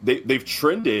 They've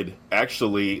trended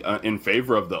actually in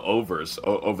favor of the overs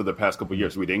over the past couple of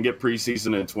years. We didn't get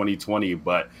preseason in 2020,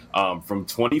 but from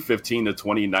 2015 to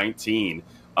 2019,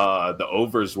 the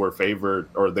overs were favored,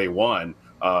 or they won,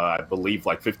 I believe,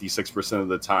 like 56% of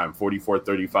the time,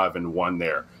 44-35 and 1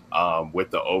 there with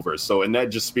the overs. So, and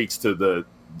that just speaks to the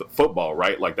football,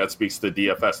 right? Like that speaks to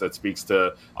DFS, that speaks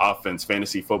to offense,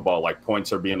 fantasy football, like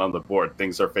points are being on the board,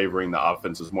 things are favoring the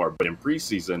offenses more. But in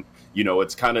preseason, you know,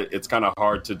 it's kind of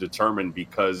hard to determine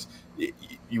because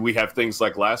we have things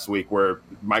like last week where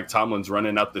Mike Tomlin's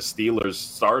running out the Steelers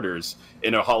starters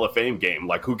in a Hall of Fame game.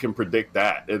 Like, who can predict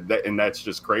that? And that's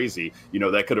just crazy. You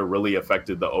know, that could have really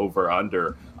affected the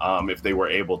over-under if they were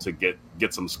able to get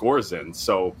some scores in.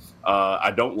 So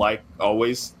I don't like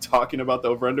always talking about the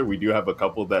over-under. We do have a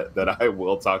couple that I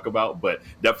will talk about, but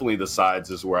definitely the sides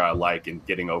is where I like in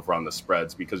getting over on the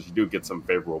spreads because you do get some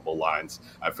favorable lines,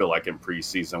 I feel like, in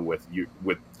preseason with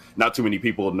not too many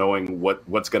people knowing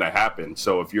what's going to happen.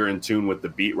 So if you're in tune with the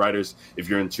beat writers, if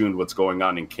you're in tune with what's going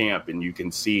on in camp, and you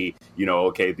can see, you know,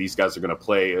 okay, these guys are going to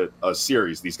play a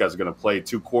series, these guys are going to play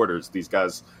 2 quarters, these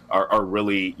guys are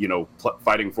really, you know,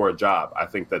 fighting for a job. I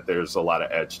think that there's a lot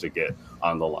of edge to get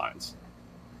on the lines.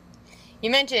 You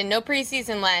mentioned no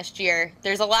preseason last year.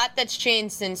 There's a lot that's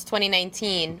changed since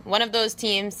 2019. One of those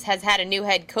teams has had a new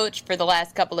head coach for the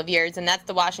last couple of years, and that's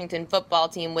the Washington football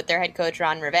team with their head coach,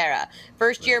 Ron Rivera.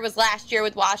 First year was last year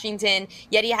with Washington,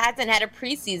 yet he hasn't had a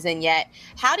preseason yet.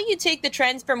 How do you take the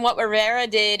trends from what Rivera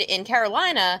did in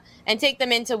Carolina and take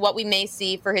them into what we may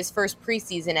see for his first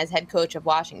preseason as head coach of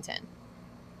Washington?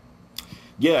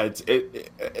 Yeah,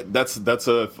 that's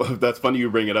funny you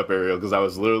bring it up, Ariel, because I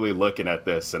was literally looking at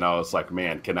this and I was like,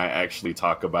 man, can I actually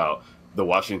talk about the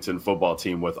Washington football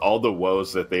team with all the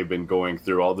woes that they've been going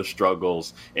through, all the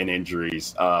struggles and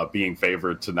injuries, being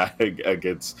favored tonight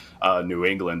against New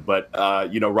England. But,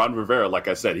 you know, Ron Rivera, like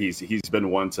I said, he's been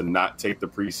one to not take the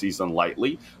preseason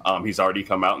lightly. He's already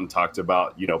come out and talked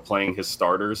about, you know, playing his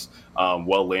starters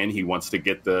well in. He wants to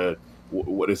get the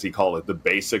what does he call it? The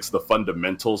basics, the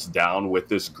fundamentals down with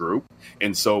this group.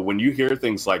 And so when you hear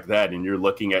things like that and you're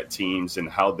looking at teams and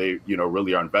how they,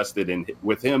 really are invested in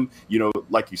with him,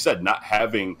 like you said, not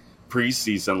having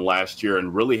preseason last year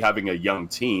and really having a young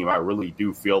team, I really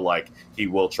do feel like he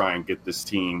will try and get this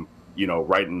team,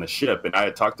 right in the ship. And I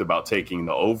had talked about taking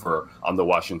the over on the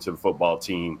Washington football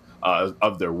team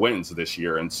of their wins this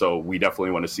year. And so we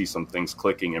definitely want to see some things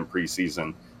clicking in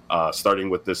preseason, starting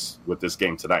with this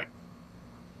game tonight.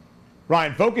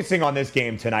 Ryan, focusing on this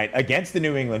game tonight against the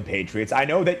New England Patriots, I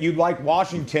know that you'd like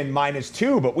Washington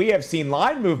 -2, but we have seen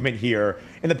line movement here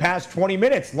in the past 20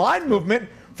 minutes. Line movement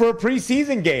for a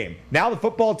preseason game. Now the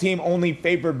football team only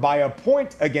favored by a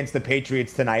point against the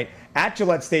Patriots tonight at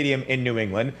Gillette Stadium in New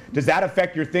England. Does that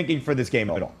affect your thinking for this game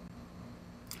at all?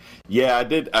 Yeah,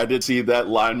 I did see that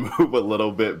line move a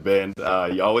little bit, Ben.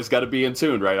 You always got to be in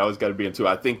tune, right? Always got to be in tune.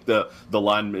 I think the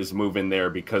line is moving there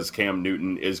because Cam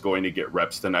Newton is going to get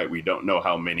reps tonight. We don't know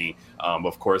how many.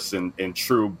 Of course, in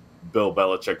true Bill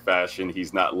Belichick fashion,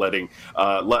 he's not letting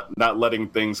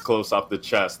things close off the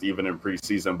chest even in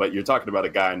preseason. But you're talking about a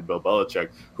guy in Bill Belichick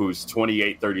who's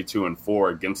 28, 32, and 4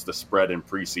 against the spread in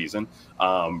preseason.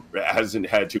 Hasn't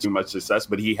had too much success,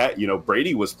 but he had,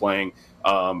 Brady was playing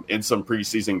in some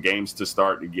preseason games to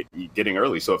start getting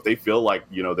early. So if they feel like,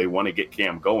 they want to get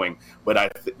Cam going, but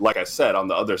like I said, on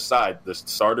the other side, the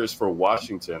starters for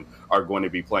Washington are going to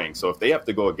be playing. So if they have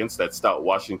to go against that stout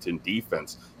Washington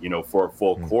defense, for a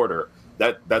full quarter,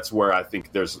 that's where I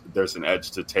think there's an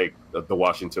edge to take the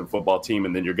Washington football team.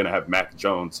 And then you're going to have Mac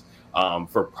Jones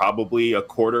for probably a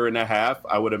quarter and a half,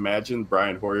 I would imagine.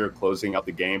 Brian Hoyer closing out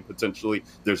the game potentially.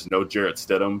 There's no Jarrett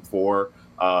Stidham for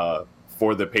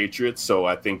the Patriots. So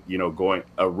I think, going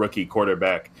a rookie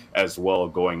quarterback as well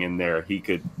going in there, he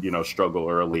could, struggle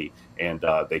early and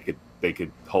they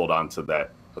could hold on to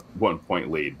that 1-point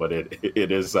lead. But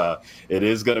it is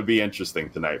going to be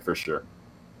interesting tonight for sure.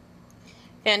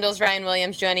 FanDuel's Ryan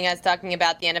Williams joining us talking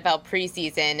about the NFL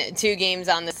preseason. 2 games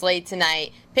on the slate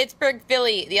tonight. Pittsburgh,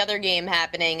 Philly, the other game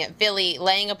happening. Philly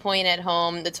laying a point at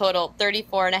home, the total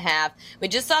 34.5. We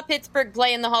just saw Pittsburgh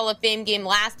play in the Hall of Fame game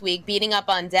last week, beating up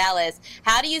on Dallas.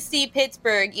 How do you see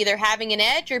Pittsburgh either having an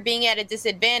edge or being at a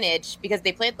disadvantage because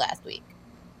they played last week?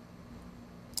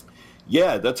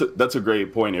 Yeah, that's a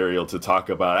great point, Ariel, to talk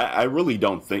about. I really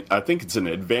don't think – I think it's an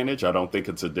advantage. I don't think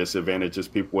it's a disadvantage as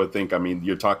people would think. I mean,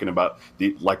 you're talking about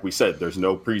like we said, there's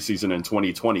no preseason in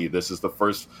 2020. This is the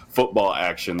first football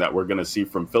action that we're going to see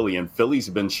from Philly. And Philly's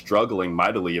been struggling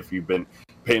mightily if you've been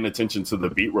paying attention to the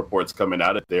beat reports coming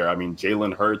out of there. I mean,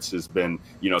 Jalen Hurts has been,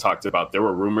 talked about. There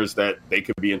were rumors that they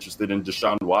could be interested in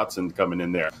Deshaun Watson coming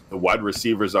in there. The wide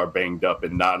receivers are banged up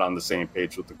and not on the same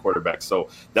page with the quarterback. So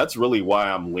that's really why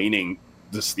I'm leaning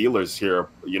the Steelers here,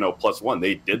 +1.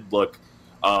 They did look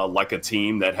like a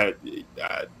team that had,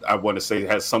 I want to say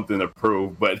has something to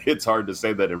prove, but it's hard to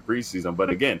say that in preseason. But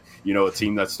again, a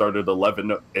team that started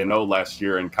 11-0 last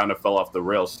year and kind of fell off the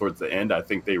rails towards the end. I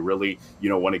think they really,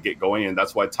 want to get going. And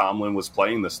that's why Tomlin was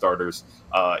playing the starters,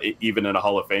 even in a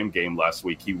Hall of Fame game last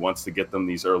week. He wants to get them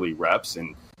these early reps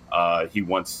and he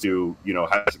wants to,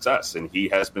 have success, and he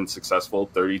has been successful,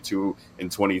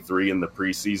 32-23 in the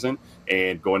preseason,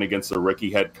 and going against a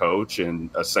rookie head coach and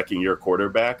a second-year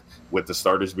quarterback with the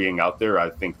starters being out there. I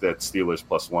think that Steelers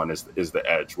 +1 is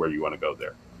the edge where you want to go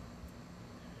there.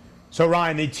 So,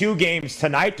 Ryan, the 2 games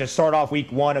tonight to start off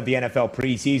week 1 of the NFL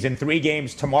preseason, 3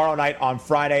 games tomorrow night on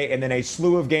Friday, and then a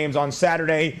slew of games on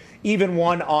Saturday, even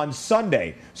one on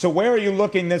Sunday. So where are you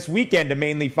looking this weekend to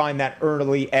mainly find that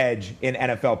early edge in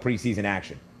NFL preseason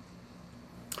action?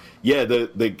 Yeah,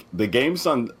 the games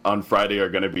on Friday are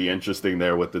going to be interesting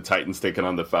there with the Titans taking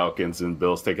on the Falcons and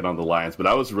Bills taking on the Lions. But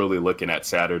I was really looking at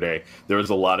Saturday. There was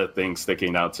a lot of things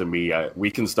sticking out to me.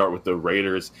 We can start with the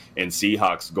Raiders and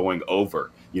Seahawks going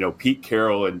over. Pete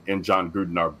Carroll and John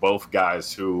Gruden are both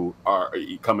guys who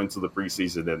come into the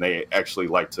preseason and they actually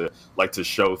like to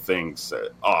show things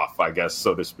off, I guess,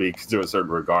 so to speak, to a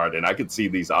certain regard. And I could see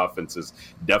these offenses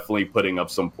definitely putting up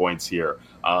some points here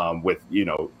with,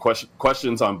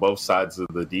 questions on both sides of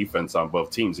the defense on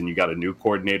both teams. And you got a new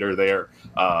coordinator there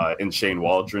in Shane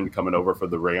Waldron coming over for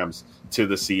the Rams to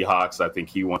the Seahawks. I think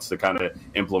he wants to kind of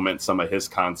implement some of his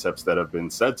concepts that have been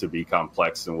said to be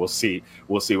complex, and we'll see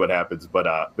what happens. But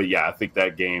yeah, I think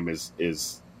that game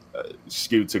is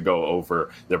skewed to go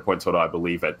over their point total, I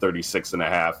believe, at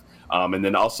 36.5. And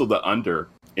then also the under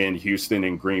in Houston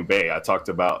and Green Bay. I talked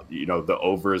about, the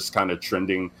overs kind of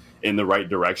trending in the right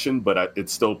direction, but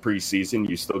it's still preseason.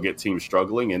 You still get teams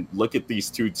struggling. And look at these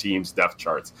two teams' depth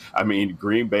charts. I mean,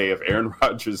 Green Bay, if Aaron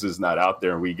Rodgers is not out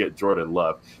there and we get Jordan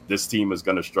Love, this team is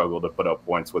going to struggle to put up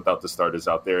points without the starters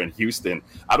out there. In Houston,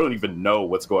 I don't even know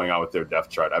what's going on with their depth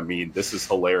chart. I mean, this is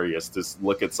hilarious. Just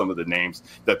look at some of the names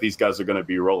that these guys are going to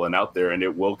be rolling out there, and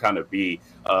it will kind of be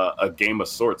a game of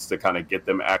sorts to kind of get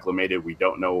them acclimated. We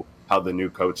don't know how the new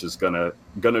coach is gonna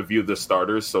view the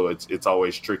starters, so it's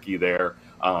always tricky there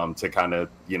to kind of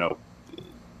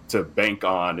to bank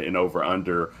on an over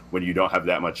under when you don't have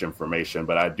that much information.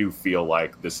 But I do feel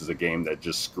like this is a game that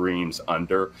just screams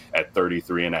under at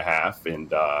 33.5,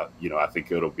 and I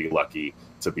think it'll be lucky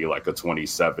to be like a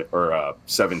 27 or a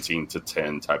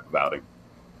 17-10 type of outing.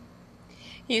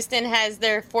 Houston has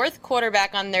their fourth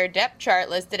quarterback on their depth chart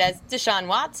listed as Deshaun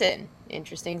Watson.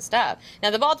 Interesting stuff. Now,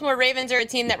 the Baltimore Ravens are a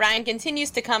team that Ryan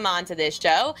continues to come on to this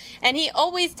show, and he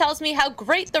always tells me how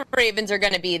great the Ravens are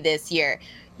going to be this year.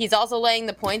 He's also laying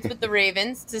the points with the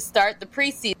Ravens to start the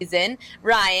preseason.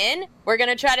 Ryan, we're going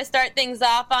to try to start things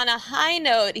off on a high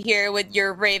note here with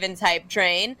your Ravens hype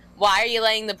train. Why are you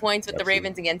laying the points with the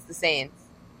Ravens against the Saints?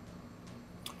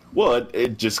 Well,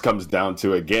 it just comes down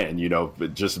to, again,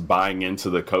 just buying into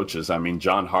the coaches. I mean,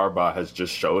 John Harbaugh has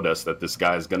just showed us that this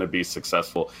guy is going to be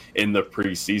successful in the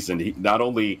preseason.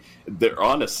 They're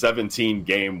on a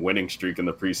 17-game winning streak in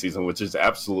the preseason, which is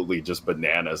absolutely just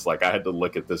bananas. Like, I had to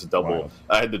look at this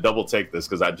I had to double take this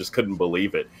because I just couldn't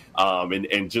believe it.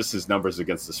 And just his numbers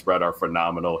against the spread are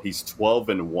phenomenal. He's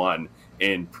 12-1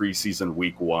 in preseason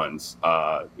week ones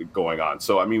going on.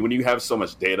 So, I mean, when you have so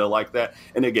much data like that,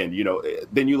 and again,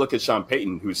 then you look at Sean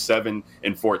Payton, who's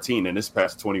 7-14 in his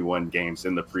past 21 games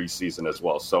in the preseason as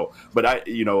well. So, but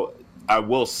I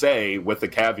will say with the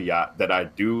caveat that I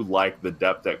do like the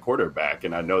depth at quarterback.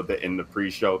 And I know that in the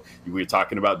pre-show, we were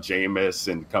talking about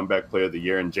Jameis and comeback player of the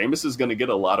year, and Jameis is going to get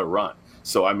a lot of run.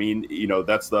 So, I mean,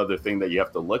 that's the other thing that you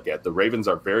have to look at. The Ravens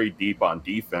are very deep on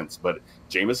defense, but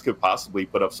Jameis could possibly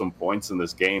put up some points in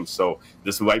this game. So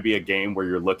this might be a game where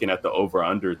you're looking at the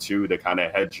over-under too to kind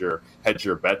of hedge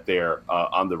your bet there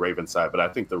on the Ravens side. But I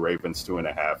think the Ravens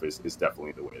 2.5 is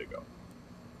definitely the way to go.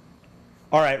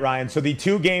 All right, Ryan. So the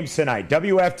two games tonight,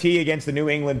 WFT against the New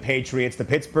England Patriots, the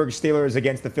Pittsburgh Steelers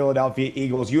against the Philadelphia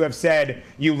Eagles. You have said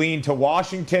you lean to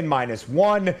Washington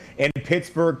 -1 and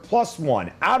Pittsburgh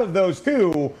 +1. Out of those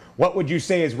two, what would you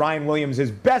say is Ryan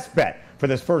Williams' best bet for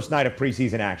this first night of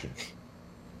preseason action?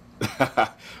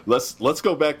 Let's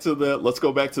go back to the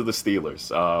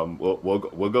Steelers.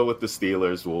 We'll go with the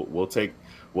Steelers.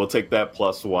 We'll take that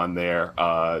 +1 there.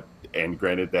 And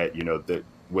granted that that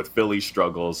with Philly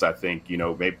struggles, I think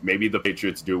maybe the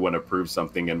Patriots do want to prove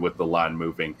something, and with the line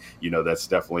moving, that's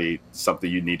definitely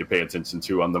something you need to pay attention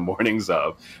to on the mornings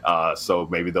of. So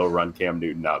maybe they'll run Cam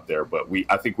Newton out there, but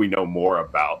I think we know more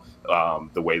about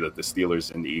the way that the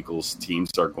Steelers and the Eagles teams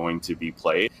are going to be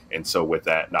played, and so with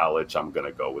that knowledge, I'm going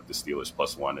to go with the Steelers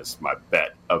 +1 as my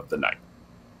bet of the night.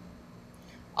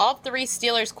 All three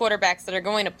Steelers quarterbacks that are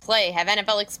going to play have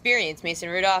NFL experience. Mason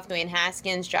Rudolph, Dwayne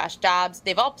Haskins, Josh Dobbs.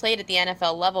 They've all played at the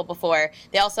NFL level before.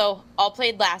 They also all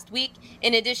played last week,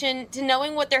 in addition to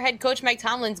knowing what their head coach Mike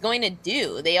Tomlin's going to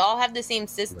do. They all have the same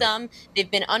system.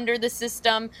 They've been under the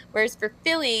system. Whereas for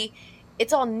Philly,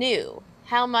 it's all new.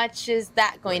 How much is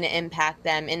that going to impact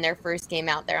them in their first game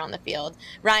out there on the field?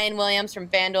 Ryan Williams from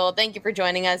FanDuel, thank you for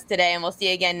joining us today, and we'll see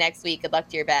you again next week. Good luck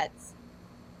to your bets.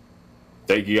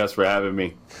 Thank you guys for having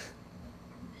me.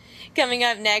 Coming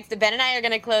up next, Ben and I are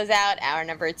going to close out hour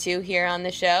number 2 here on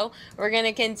the show. We're going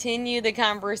to continue the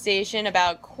conversation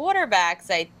about quarterbacks,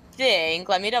 I think.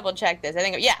 Let me double check this.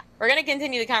 We're going to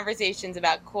continue the conversations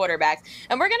about quarterbacks.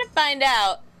 And we're going to find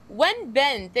out when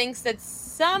Ben thinks that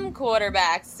some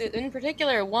quarterbacks, in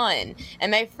particular one,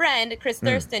 and my friend Chris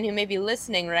Thurston, who may be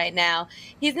listening right now,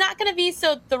 he's not going to be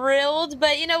so thrilled,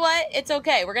 but you know what? It's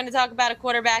okay. We're going to talk about a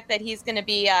quarterback that he's going to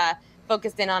be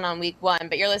focused in on week 1.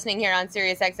 But you're listening here on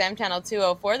Sirius XM Channel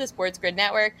 204, the Sports Grid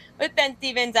Network. With Ben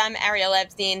Stevens, I'm Ariel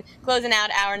Epstein, closing out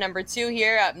hour number 2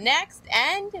 here up next.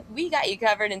 And we got you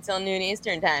covered until noon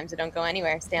Eastern time, so don't go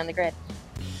anywhere. Stay on the grid.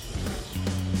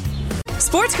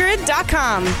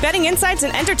 SportsGrid.com. Betting insights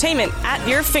and entertainment at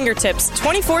your fingertips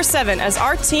 24/7 as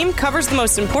our team covers the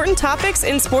most important topics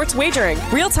in sports wagering.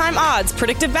 Real-time odds,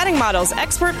 predictive betting models,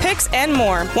 expert picks, and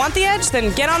more. Want the edge?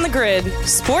 Then get on the grid.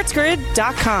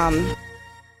 SportsGrid.com.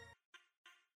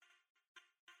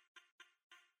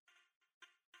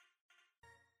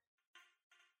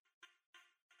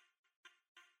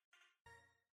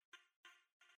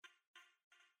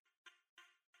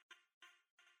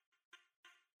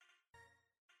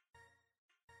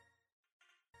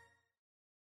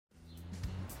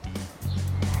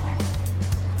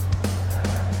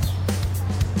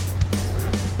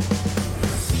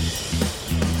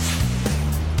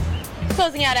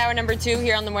 Closing out hour number 2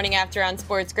 here on the Morning After on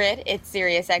Sports Grid. It's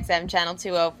Sirius XM Channel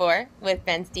 204 with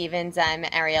Ben Stevens. I'm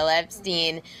Ariel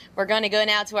Epstein. We're going to go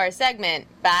now to our segment,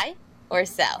 Buy or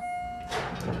Sell.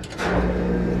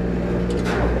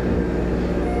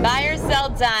 Buy or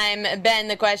sell time. Ben,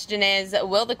 the question is,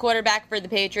 will the quarterback for the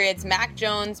Patriots, Mac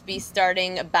Jones, be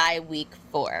starting by week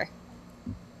 4?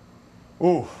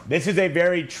 Ooh, this is a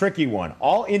very tricky one.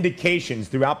 All indications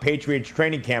throughout Patriots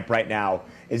training camp right now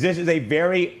is this is a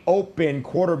very open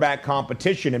quarterback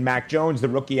competition, and Mac Jones, the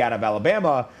rookie out of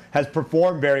Alabama, has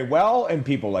performed very well, and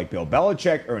people like Bill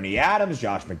Belichick, Ernie Adams,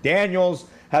 Josh McDaniels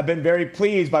have been very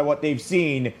pleased by what they've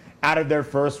seen out of their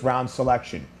first-round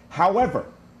selection. However,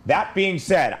 that being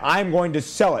said, I'm going to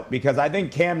sell it because I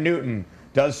think Cam Newton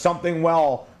does something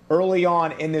well early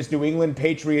on in this New England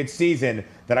Patriots season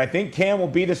that I think Cam will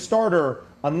be the starter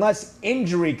unless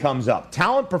injury comes up.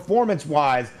 Talent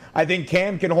performance-wise, I think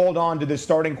Cam can hold on to the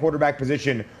starting quarterback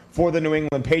position for the New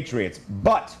England Patriots.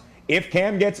 But if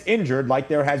Cam gets injured, like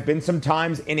there has been some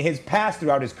times in his past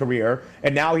throughout his career,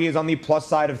 and now he is on the plus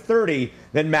side of 30,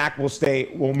 then Mac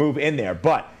will move in there.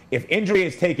 But if injury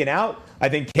is taken out, I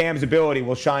think Cam's ability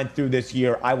will shine through this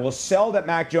year. I will sell that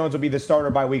Mac Jones will be the starter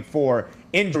by week 4.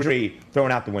 Injury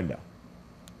thrown out the window.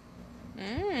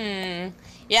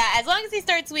 Yeah, as long as he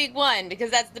starts week 1, because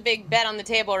that's the big bet on the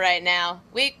table right now.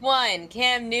 Week 1,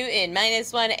 Cam Newton,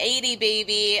 minus 180,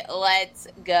 baby. Let's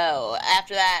go.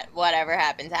 After that, whatever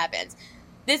happens, happens.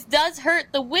 This does hurt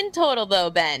the win total, though,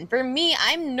 Ben. For me,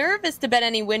 I'm nervous to bet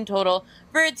any win total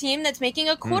for a team that's making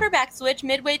a quarterback switch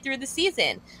midway through the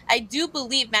season. I do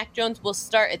believe Mac Jones will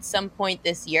start at some point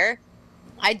this year.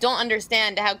 I don't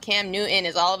understand how Cam Newton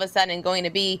is all of a sudden going to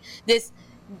be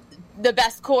the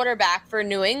best quarterback for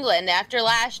New England. After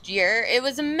last year, it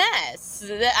was a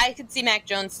mess. I could see Mac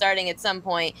Jones starting at some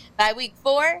point. By week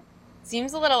 4,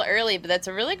 seems a little early, but that's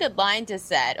a really good line to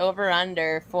set. Over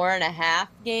under 4.5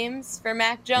 games for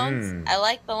Mac Jones. I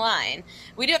like the line.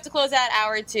 We do have to close out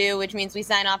hour 2, which means we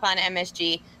sign off on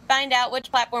MSG. Find out which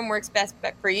platform works best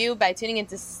for you by tuning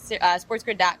into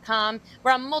sportsgrid.com.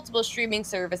 We're on multiple streaming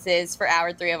services for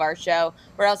hour 3 of our show.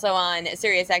 We're also on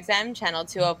SiriusXM Channel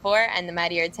 204 and the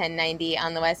Mightier 1090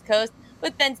 on the West Coast.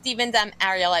 With Ben Stevens, I'm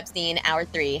Ariel Epstein. Hour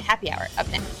 3, happy hour, up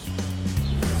next.